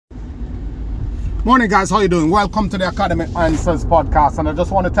Morning guys, how you doing? Welcome to the Academic Answers podcast, and I just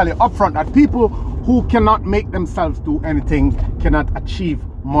want to tell you up front that people who cannot make themselves do anything cannot achieve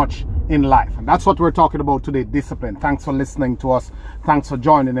much in life, and that's what we're talking about today: discipline. Thanks for listening to us, thanks for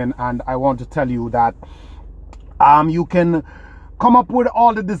joining in, and I want to tell you that you can come up with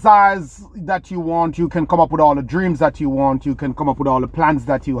all the desires that you want, you can come up with all the dreams that you want, you can come up with all the plans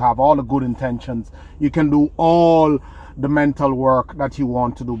that you have, all the good intentions, you can do all the mental work that you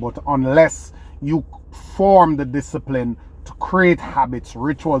want to do, but unless you form the discipline to create habits,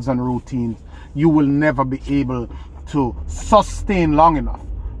 rituals and routines, you will never be able to sustain long enough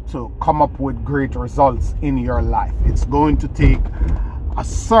to come up with great results in your life. It's going to take a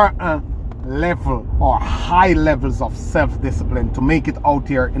certain level or high levels of self-discipline to make it out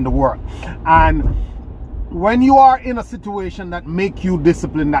here in the world. And when you are in a situation that make you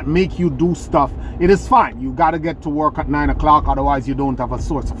disciplined, that make you do stuff, it is fine. You got to get to work at 9 o'clock, otherwise you don't have a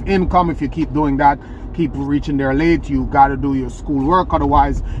source of income. If you keep doing that, keep reaching there late, you got to do your school work,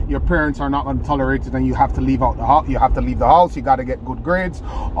 otherwise your parents are not going to tolerate it and you have to leave out the house. You have to leave the house, you got to get good grades,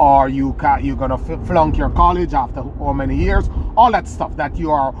 or you're going to flunk your college after how many years. All that stuff that you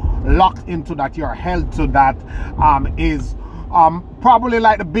are locked into, that you are held to, that is probably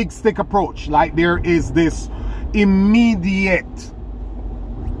like the big stick approach. Like there is this immediate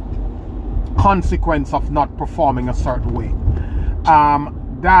consequence of not performing a certain way.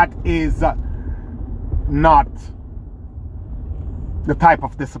 That is not the type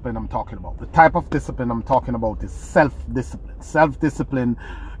of discipline I'm talking about. The type of discipline I'm talking about is self-discipline. Self-discipline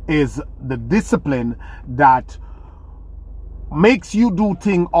is the discipline that makes you do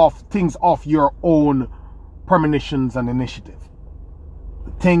things off your own premonitions and initiative.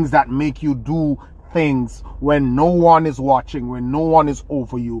 Things that make you do things when no one is watching, when no one is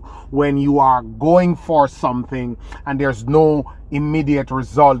over you, when you are going for something and there's no immediate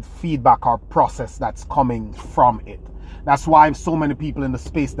result, feedback or process that's coming from it. That's why so many people in the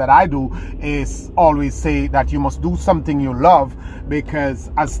space that I do is always say that you must do something you love, because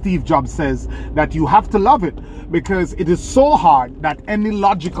as Steve Jobs says, that you have to love it, because it is so hard that any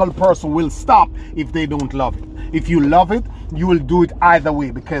logical person will stop if they don't love it. If you love it, you will do it either way,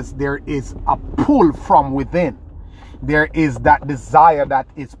 because there is a pull from within. There is that desire that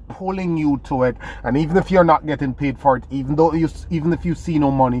is pulling you to it, and even if you're not getting paid for it, even if you see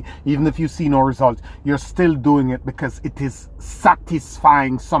no money, even if you see no results, you're still doing it because it is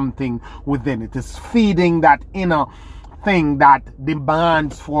satisfying something within. It is feeding that inner thing that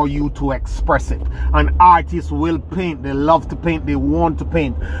demands for you to express it. An artist will paint, they love to paint, they want to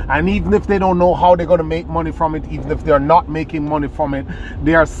paint, and even if they don't know how they're going to make money from it, even if they're not making money from it,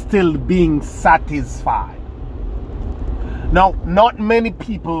 they are still being satisfied. Now, not many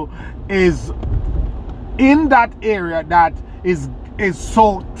people is in that area that is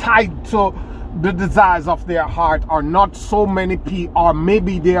so tied to the desires of their heart, or not so many people, or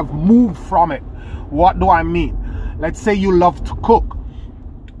maybe they have moved from it. What do I mean? Let's say you love to cook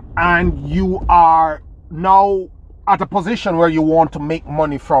and you are now at a position where you want to make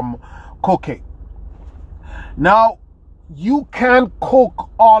money from cooking. Now, you can cook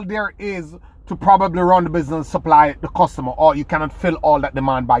all there is to probably run the business, supply the customer, or you cannot fill all that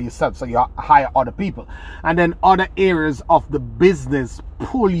demand by yourself, so you hire other people, and then other areas of the business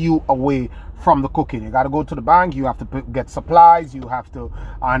pull you away from the cooking. You got to go to the bank, you have to get supplies, you have to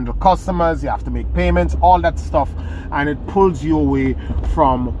handle customers, you have to make payments, all that stuff, and it pulls you away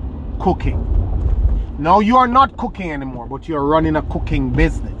from cooking. Now you are not cooking anymore, but you're running a cooking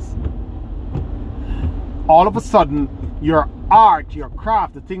business. All of a sudden, your art, your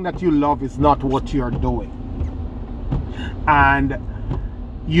craft, the thing that you love is not what you're doing. And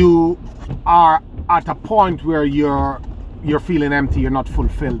you are at a point where you're feeling empty, you're not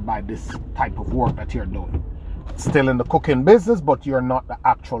fulfilled by this type of work that you're doing. Still in the cooking business, but you're not the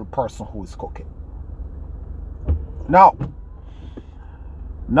actual person who is cooking. Now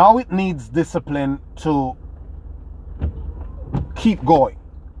it needs discipline to keep going,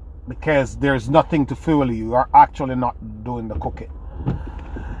 because there's nothing to fuel you. You are actually not doing the cooking.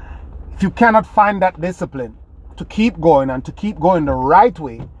 If you cannot find that discipline to keep going, and to keep going the right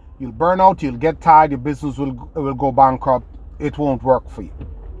way, you'll burn out, you'll get tired, your business will go bankrupt. It won't work for you.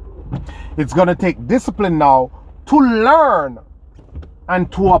 It's going to take discipline now to learn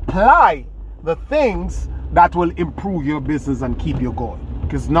and to apply the things that will improve your business and keep you going,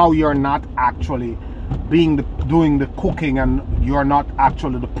 because now you're not actually doing the cooking, and you're not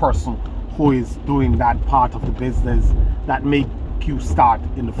actually the person who is doing that part of the business that make you start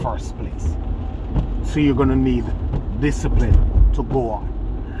in the first place. So you're going to need discipline to go on.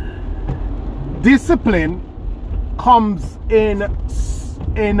 Discipline comes in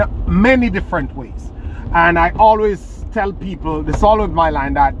in many different ways. And I always tell people, this is always my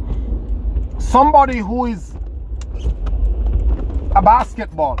line, that somebody who is a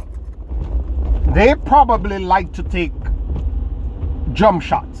basketballer, they probably like to take jump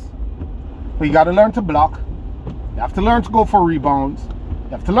shots. But you got to learn to block. You have to learn to go for rebounds.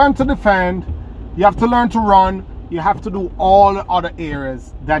 You have to learn to defend. You have to learn to run. You have to do all the other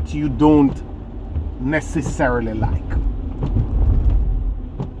areas that you don't necessarily like.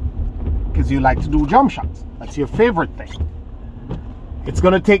 Because you like to do jump shots. That's your favorite thing. It's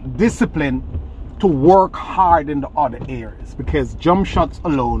going to take discipline to work hard in the other areas, because jump shots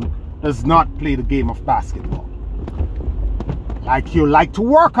alone does not play the game of basketball. Like you like to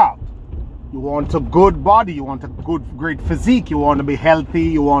work out. You want a good body. You want a great physique. You want to be healthy.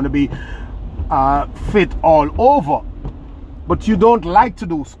 You want to be fit all over. But you don't like to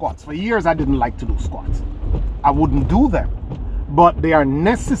do squats. For years I didn't like to do squats. I wouldn't do them. But they are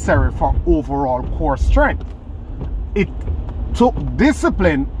necessary for overall core strength. It took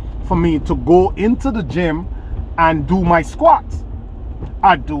discipline for me to go into the gym and do my squats.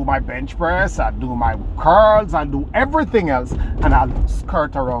 I do my bench press, I do my curls, I do everything else, and I'll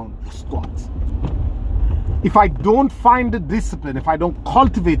skirt around squats. If I don't find the discipline, if I don't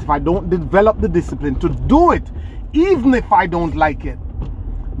cultivate, if I don't develop the discipline to do it, even if I don't like it,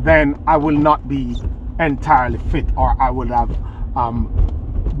 then I will not be entirely fit, or I will have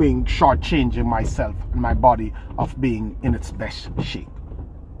being shortchanging myself and my body of being in its best shape.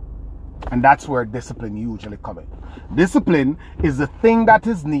 And that's where discipline usually comes in. Discipline is the thing that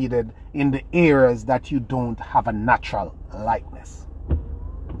is needed in the areas that you don't have a natural likeness.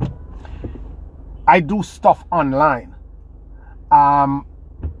 I do stuff online.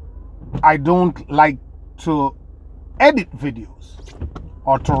 I don't like to edit videos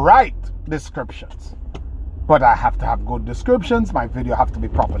or to write descriptions, but I have to have good descriptions. My video have to be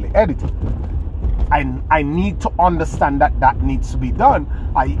properly edited. I need to understand that needs to be done.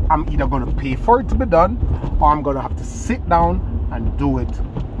 I'm either going to pay for it to be done, or I'm going to have to sit down and do it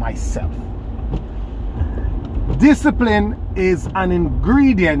myself. Discipline is an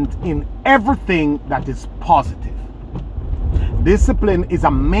ingredient in everything that is positive. Discipline is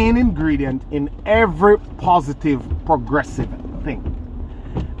a main ingredient in every positive, progressive thing.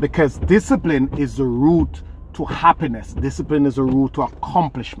 Because discipline is the route to happiness. Discipline is the route to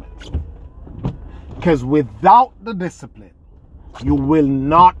accomplishment. Because without the discipline, you will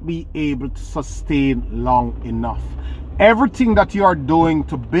not be able to sustain long enough. Everything that you are doing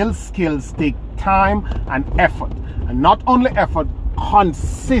to build skills take time and effort. And not only effort,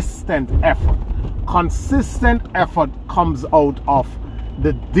 consistent effort. Consistent effort comes out of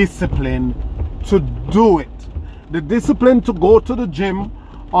the discipline to do it. The discipline to go to the gym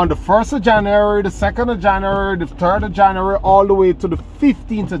on the 1st of January, the 2nd of January, the 3rd of January, all the way to the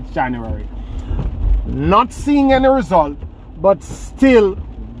 15th of January. Not seeing any result, but still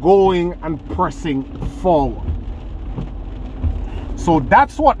going and pressing forward. So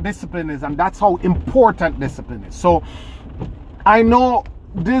that's what discipline is, and that's how important discipline is. So I know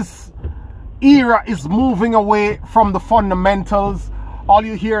this era is moving away from the fundamentals. All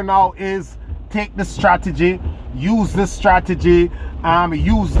you hear now is take the strategy, use this strategy,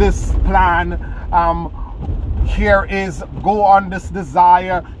 use this plan. Here is go on this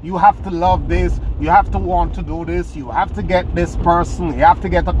desire. You have to love this. You have to want to do this. You have to get this person. You have to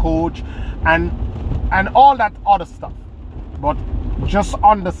get a coach, and all that other stuff. But just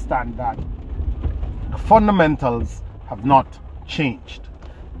understand that the fundamentals have not changed.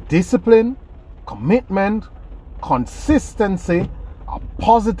 Discipline, commitment, consistency, a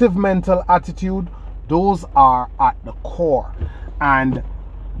positive mental attitude, those are at the core. And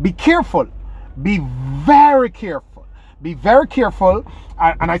be careful. Be very careful. Be very careful.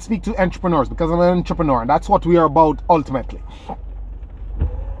 And I speak to entrepreneurs because I'm an entrepreneur, and that's what we are about ultimately.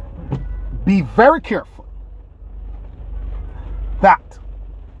 Be very careful that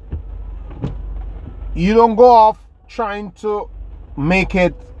you don't go off trying to make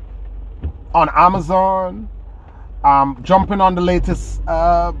it on Amazon, jumping on the latest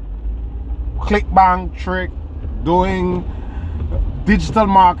clickbank trick, doing digital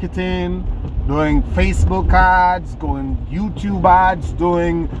marketing, doing Facebook ads, doing YouTube ads,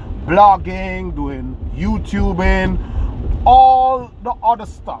 doing blogging, doing YouTubing, all the other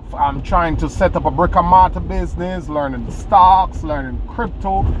stuff. I'm trying to set up a brick and mortar business, learning stocks, learning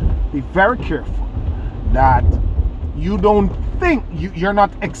crypto. Be very careful that you don't think, you're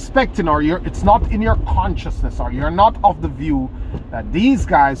not expecting, or it's not in your consciousness, or you're not of the view that these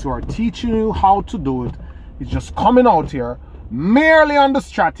guys who are teaching you how to do it is just coming out here merely on the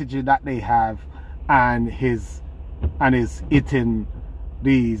strategy that they have and is hitting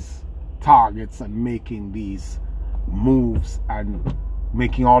these targets and making these moves and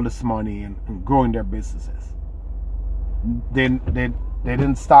making all this money and growing their businesses. They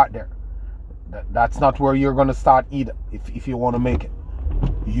didn't start there. That's not where you're going to start either if you want to make it.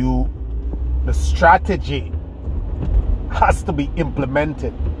 The strategy has to be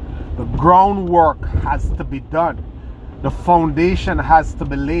implemented. The groundwork has to be done. The foundation has to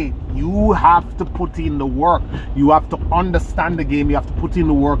be laid. You have to put in the work. You have to understand the game. You have to put in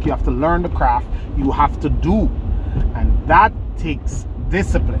the work. You have to learn the craft. You have to do. And that takes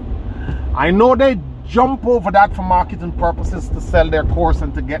discipline. I know they jump over that for marketing purposes, to sell their course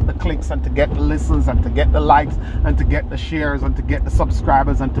and to get the clicks and to get the listens and to get the likes and to get the shares and to get the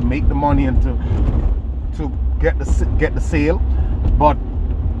subscribers and to make the money and to get the sale. But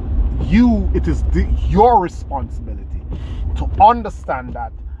it is your responsibility to understand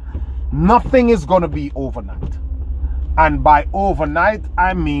that nothing is going to be overnight. And by overnight,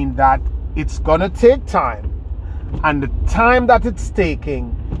 I mean that it's going to take time. And the time that it's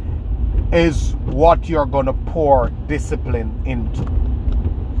taking is what you're going to pour discipline into.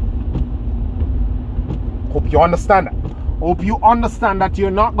 Hope you understand that. Hope you understand that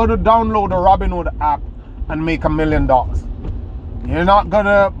you're not going to download the Robinhood app and make $1 million. You're not going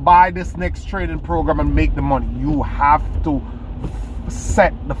to buy this next trading program and make the money. You have to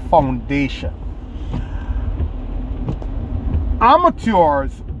set the foundation.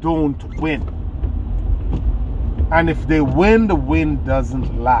 Amateurs don't win. And if they win, the win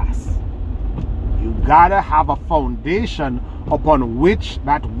doesn't last. You gotta have a foundation upon which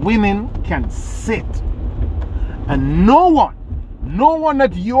that winning can sit. And no one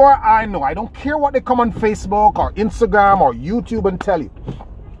that you or I know, I don't care what they come on Facebook or Instagram or YouTube and tell you,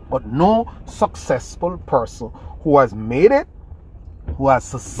 but no successful person who has made it, who has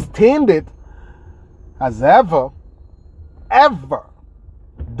sustained it, has ever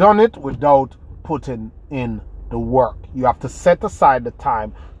done it without putting in the work. You have to set aside the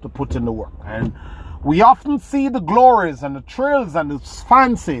time to put in the work. And we often see the glories and the thrills and the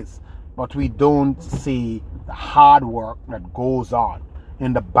fancies, but we don't see the hard work that goes on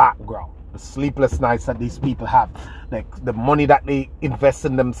in the background. The sleepless nights that these people have, like the money that they invest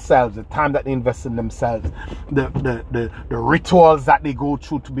in themselves, the time that they invest in themselves, the rituals that they go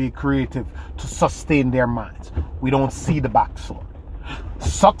through to be creative, to sustain their minds. We don't see the backstory.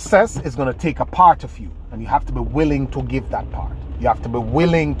 Success is going to take a part of you, and you have to be willing to give that part. You have to be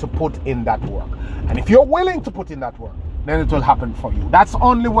willing to put in that work. And if you're willing to put in that work, then it will happen for you. That's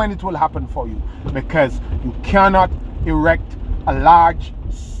only when it will happen for you, because you cannot erect a large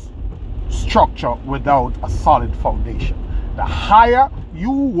structure without a solid foundation. The higher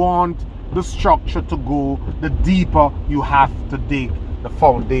you want the structure to go, the deeper you have to dig the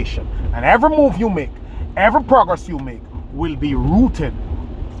foundation. And every move you make, every progress you make will be rooted,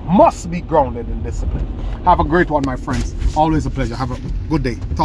 must be grounded in discipline. Have a great one, my friends. Always a pleasure. Have a good day.